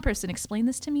 Hey, brown person, explain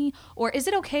this to me. Or is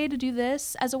it okay to do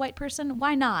this as a white person?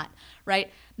 Why not?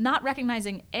 Right? Not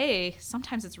recognizing,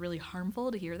 sometimes it's really harmful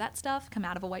to hear that stuff come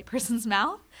out of a white person's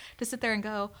mouth, to sit there and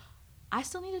go, I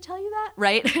still need to tell you that,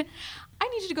 right? I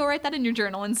need you to go write that in your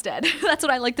journal instead. That's what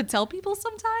I like to tell people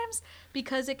sometimes,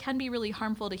 because it can be really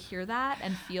harmful to hear that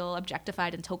and feel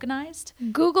objectified and tokenized.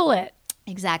 Google it.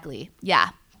 Exactly.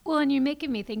 Yeah. Well, and you're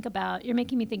making me think about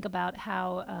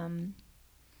how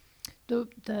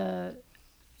the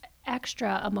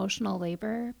extra emotional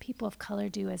labor people of color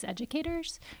do as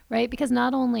educators, right? Because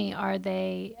not only are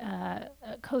they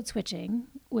code switching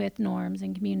with norms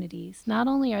and communities, not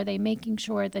only are they making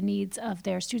sure the needs of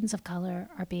their students of color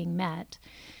are being met,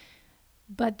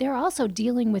 but they're also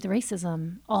dealing with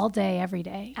racism all day, every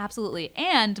day. Absolutely.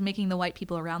 And making the white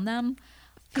people around them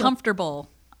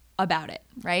comfortable about it,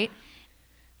 right?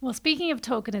 Well, speaking of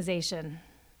tokenization,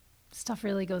 stuff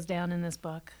really goes down in this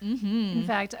book. Mm-hmm. In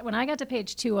fact, when I got to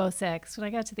page 206, when I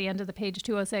got to the end of the page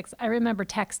 206, I remember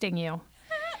texting you.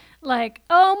 Like,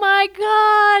 oh my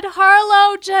God,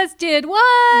 Harlow just did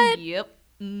what? Yep.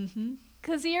 Mm-hmm.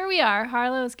 Because here we are.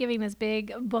 Harlow is giving this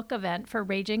big book event for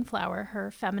Raging Flower, her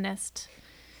feminist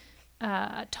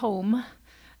tome.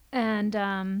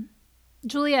 And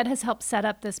Juliet has helped set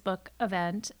up this book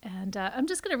event. And I'm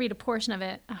just going to read a portion of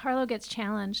it. Harlow gets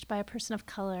challenged by a person of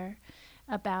color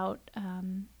about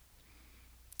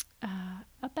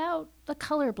the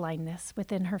color blindness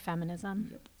within her feminism,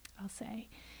 yep. I'll say.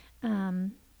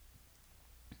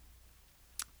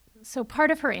 So part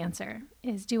of her answer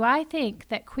is, do I think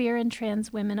that queer and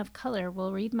trans women of color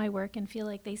will read my work and feel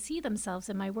like they see themselves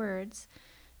in my words?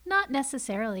 Not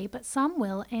necessarily, but some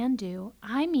will and do.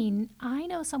 I mean, I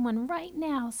know someone right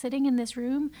now sitting in this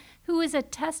room who is a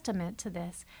testament to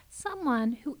this.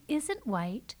 Someone who isn't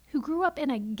white, who grew up in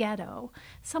a ghetto,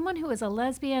 someone who is a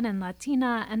lesbian and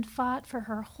Latina and fought for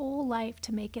her whole life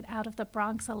to make it out of the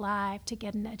Bronx alive, to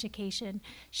get an education.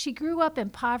 She grew up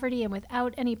in poverty and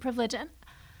without any privilege, and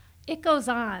it goes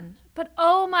on. But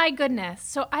oh my goodness.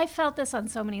 So I felt this on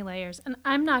so many layers, and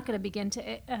I'm not going to begin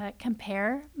to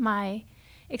compare my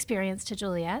experience to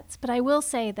Juliet's, but I will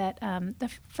say that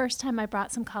the first time I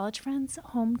brought some college friends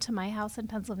home to my house in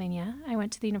Pennsylvania, I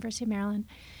went to the University of Maryland,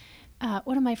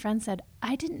 one of my friends said,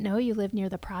 I didn't know you lived near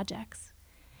the projects.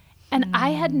 And I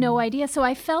had no idea. So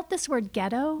I felt this word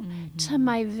ghetto to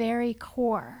my very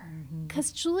core,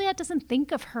 because Juliet doesn't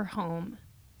think of her home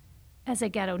as a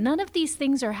ghetto. None of these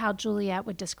things are how Juliet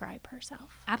would describe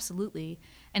herself. Absolutely.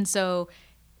 And so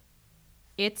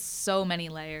it's so many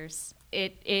layers.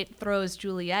 It throws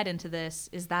Juliet into this,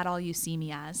 is that all you see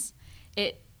me as?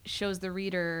 It shows the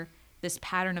reader this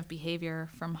pattern of behavior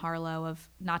from Harlow of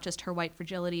not just her white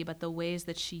fragility, but the ways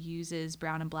that she uses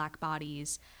brown and black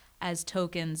bodies as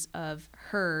tokens of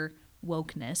her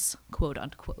wokeness, quote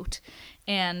unquote,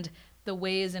 and the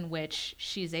ways in which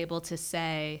she's able to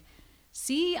say,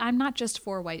 see, I'm not just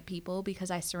for white people because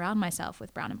I surround myself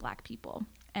with brown and black people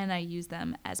and I use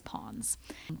them as pawns.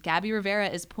 Gabby Rivera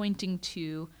is pointing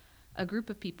to a group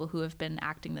of people who have been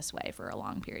acting this way for a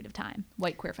long period of time,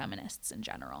 white queer feminists in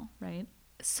general, right?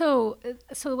 So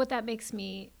what that makes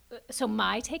me, so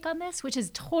my take on this, which is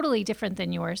totally different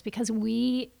than yours, because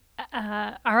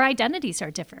our identities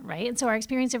are different, right? And so our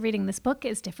experience of reading this book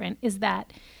is different, is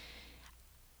that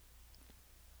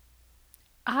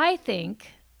I think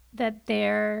that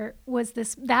that was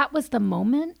the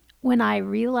moment when I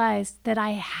realized that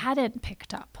I hadn't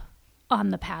picked up on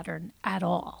the pattern at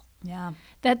all. Yeah.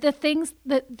 That the things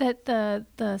that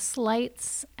the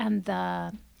slights and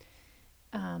the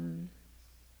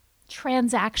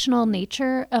transactional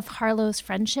nature of Harlow's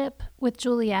friendship with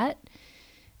Juliet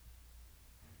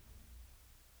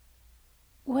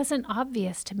wasn't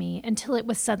obvious to me until it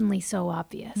was suddenly so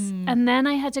obvious. And then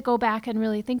I had to go back and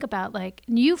really think about, like,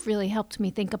 and you've really helped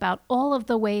me think about all of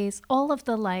the ways, all of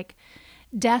the like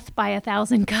death by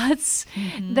 1,000 cuts,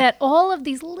 that all of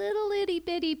these little itty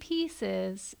bitty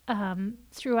pieces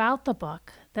throughout the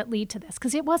book that lead to this.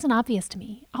 Because it wasn't obvious to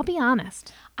me. I'll be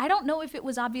honest. I don't know if it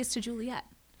was obvious to Juliet,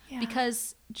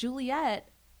 because Juliet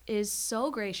is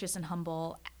so gracious and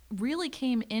humble, really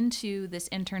came into this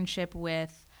internship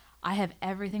with, I have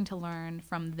everything to learn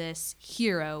from this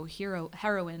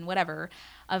heroine, whatever,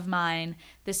 of mine,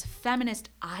 this feminist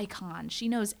icon. She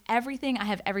knows everything. I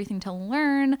have everything to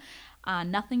learn,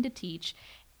 nothing to teach.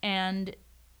 And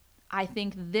I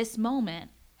think this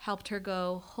moment helped her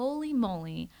go, holy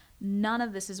moly, none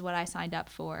of this is what I signed up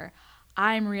for.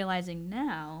 I'm realizing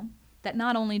now that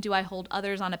not only do I hold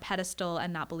others on a pedestal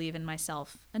and not believe in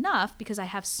myself enough, because I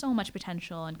have so much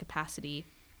potential and capacity,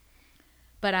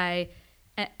 but I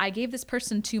gave this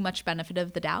person too much benefit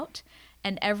of the doubt.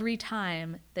 And every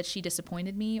time that she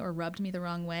disappointed me or rubbed me the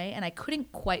wrong way, and I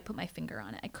couldn't quite put my finger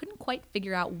on it, I couldn't quite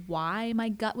figure out why my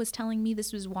gut was telling me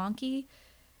this was wonky,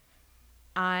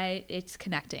 it's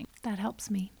connecting. That helps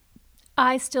me.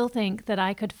 I still think that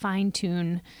I could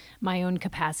fine-tune my own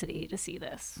capacity to see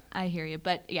this. I hear you.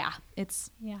 But yeah, it's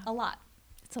a lot.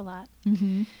 It's a lot.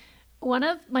 Mm-hmm. One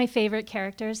of my favorite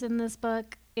characters in this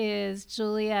book is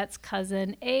Juliet's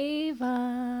cousin,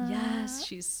 Ava. Yes,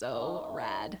 she's so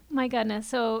rad. My goodness.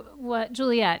 So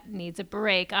Juliet needs a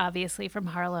break, obviously, from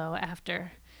Harlow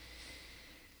after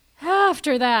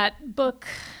that book,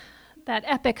 that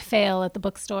epic fail at the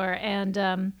bookstore.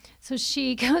 And so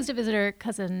she goes to visit her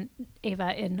cousin,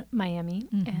 Ava, in Miami.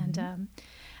 And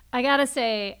I gotta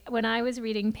say, when I was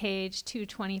reading page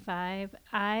 225,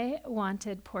 I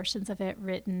wanted portions of it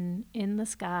written in the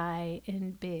sky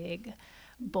in big,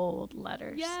 bold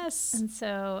letters. Yes. And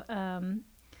so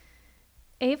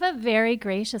Ava very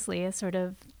graciously is sort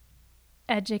of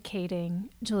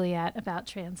educating Juliet about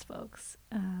trans folks.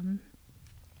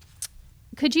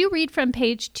 Could you read from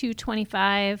page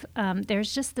 225?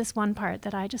 There's just this one part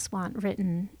that I just want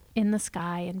written in the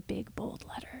sky in big, bold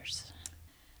letters.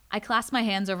 I clasped my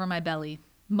hands over my belly,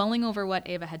 mulling over what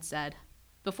Ava had said.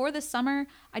 Before this summer,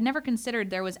 I'd never considered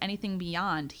there was anything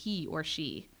beyond he or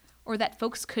she, or that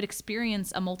folks could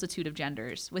experience a multitude of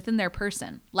genders within their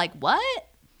person. Like what?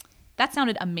 That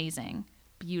sounded amazing,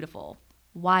 beautiful,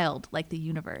 wild like the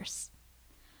universe.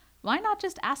 Why not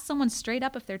just ask someone straight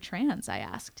up if they're trans, I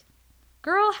asked.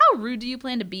 Girl, how rude do you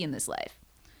plan to be in this life?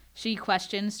 She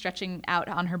questioned, stretching out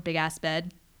on her big-ass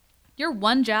bed. Your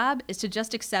one job is to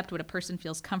just accept what a person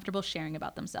feels comfortable sharing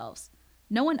about themselves.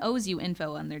 No one owes you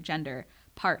info on their gender,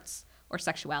 parts, or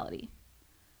sexuality.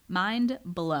 Mind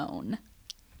blown.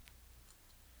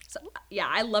 So, yeah,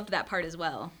 I loved that part as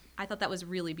well. I thought that was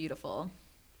really beautiful.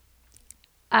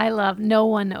 I love no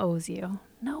one owes you.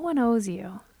 No one owes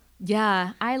you.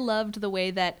 Yeah, I loved the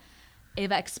way that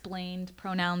Ava explained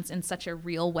pronouns in such a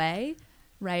real way,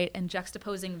 right? And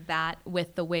juxtaposing that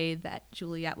with the way that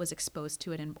Juliet was exposed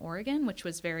to it in Oregon, which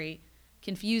was very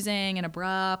confusing and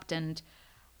abrupt and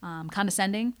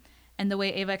condescending. And the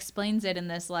way Ava explains it in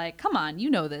this, like, come on, you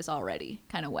know this already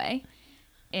kind of way.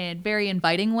 In very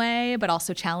inviting way, but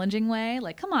also challenging way.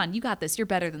 Like, come on, you got this. You're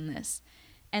better than this.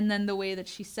 And then the way that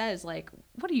she says, like,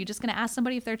 what are you just going to ask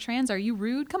somebody if they're trans? Are you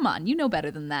rude? Come on, you know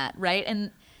better than that, right?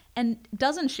 And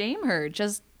doesn't shame her,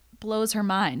 just blows her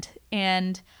mind.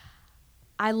 And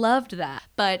I loved that.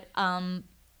 But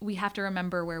we have to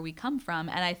remember where we come from.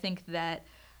 And I think that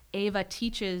Ava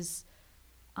teaches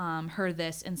her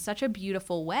this in such a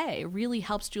beautiful way, really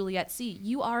helps Juliet see,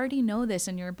 you already know this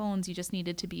in your bones, you just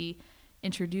needed to be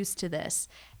introduced to this,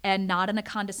 and not in a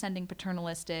condescending,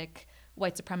 paternalistic,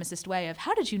 white supremacist way of,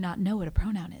 how did you not know what a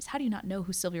pronoun is? How do you not know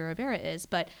who Sylvia Rivera is?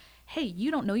 But hey,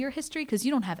 you don't know your history because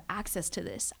you don't have access to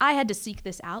this. I had to seek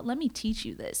this out. Let me teach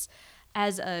you this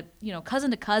as a,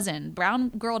 cousin to cousin, brown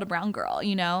girl to brown girl,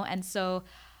 And so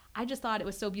I just thought it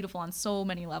was so beautiful on so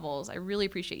many levels. I really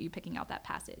appreciate you picking out that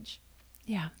passage.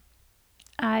 Yeah.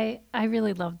 I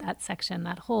really loved that section,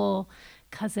 that whole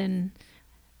cousin.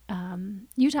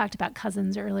 You talked about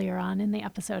cousins earlier on in the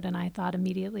episode, and I thought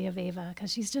immediately of Ava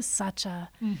because she's just such a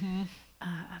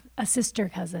sister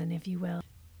cousin, if you will.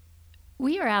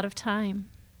 We are out of time.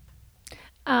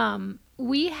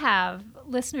 We have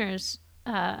listeners.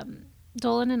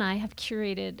 Dolan and I have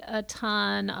curated a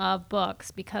ton of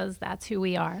books because that's who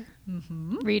we are,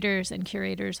 readers and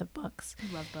curators of books.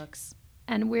 I love books.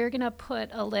 And we're going to put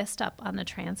a list up on the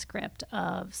transcript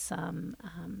of some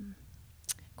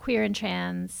queer and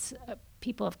trans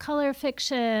people of color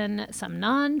fiction, some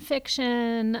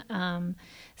nonfiction,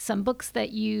 some books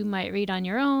that you might read on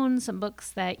your own, some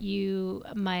books that you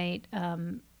might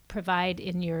provide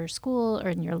in your school or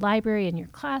in your library, in your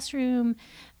classroom.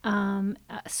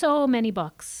 So many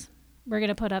books. We're going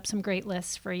to put up some great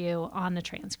lists for you on the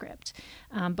transcript.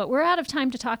 But we're out of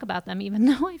time to talk about them, even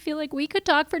though I feel like we could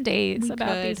talk for days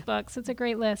about these books. It's a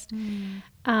great list.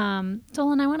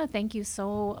 Dolan, I want to thank you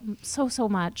so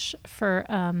much for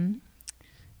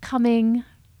coming,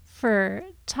 for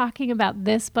talking about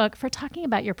this book, for talking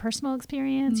about your personal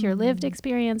experience, your lived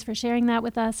experience, for sharing that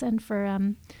with us, and for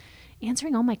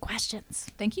answering all my questions.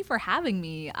 Thank you for having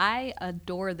me. I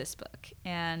adore this book,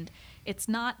 and it's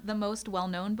not the most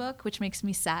well-known book, which makes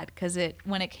me sad because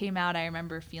when it came out, I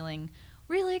remember feeling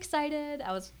really excited.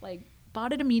 I was like,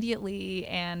 bought it immediately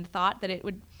and thought that it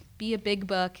would be a big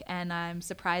book, and I'm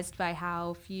surprised by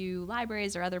how few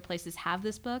libraries or other places have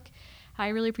this book. I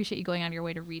really appreciate you going out of your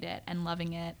way to read it and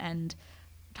loving it and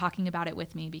talking about it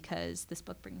with me, because this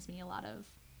book brings me a lot of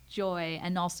joy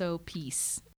and also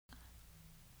peace.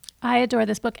 I adore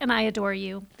this book, and I adore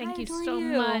you. Thank you so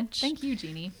much. Thank you,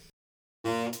 Jeannie.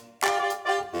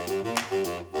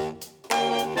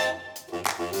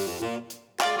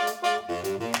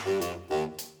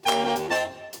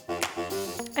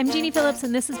 I'm Jeannie Phillips,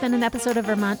 and this has been an episode of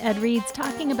Vermont Ed Reads,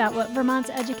 talking about what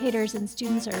Vermont's educators and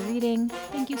students are reading.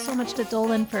 Thank you so much to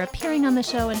Dolan for appearing on the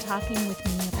show and talking with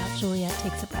me about Juliet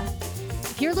Takes a Breath.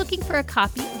 If you're looking for a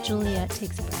copy of Juliet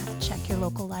Takes a Breath, check your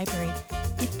local library.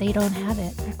 If they don't have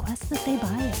it, request that they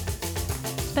buy it.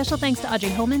 Special thanks to Audrey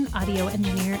Homan, audio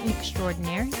engineer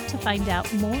extraordinaire. To find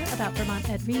out more about Vermont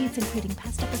Ed Reads, including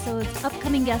past episodes,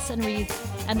 upcoming guests and reads,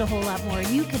 and a whole lot more,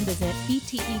 you can visit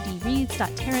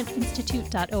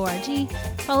vtedreads.tarrantinstitute.org.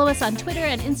 Follow us on Twitter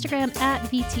and Instagram at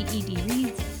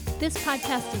vtedreads. This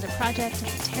podcast is a project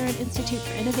of the Tarrant Institute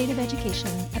for Innovative Education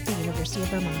at the University of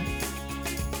Vermont.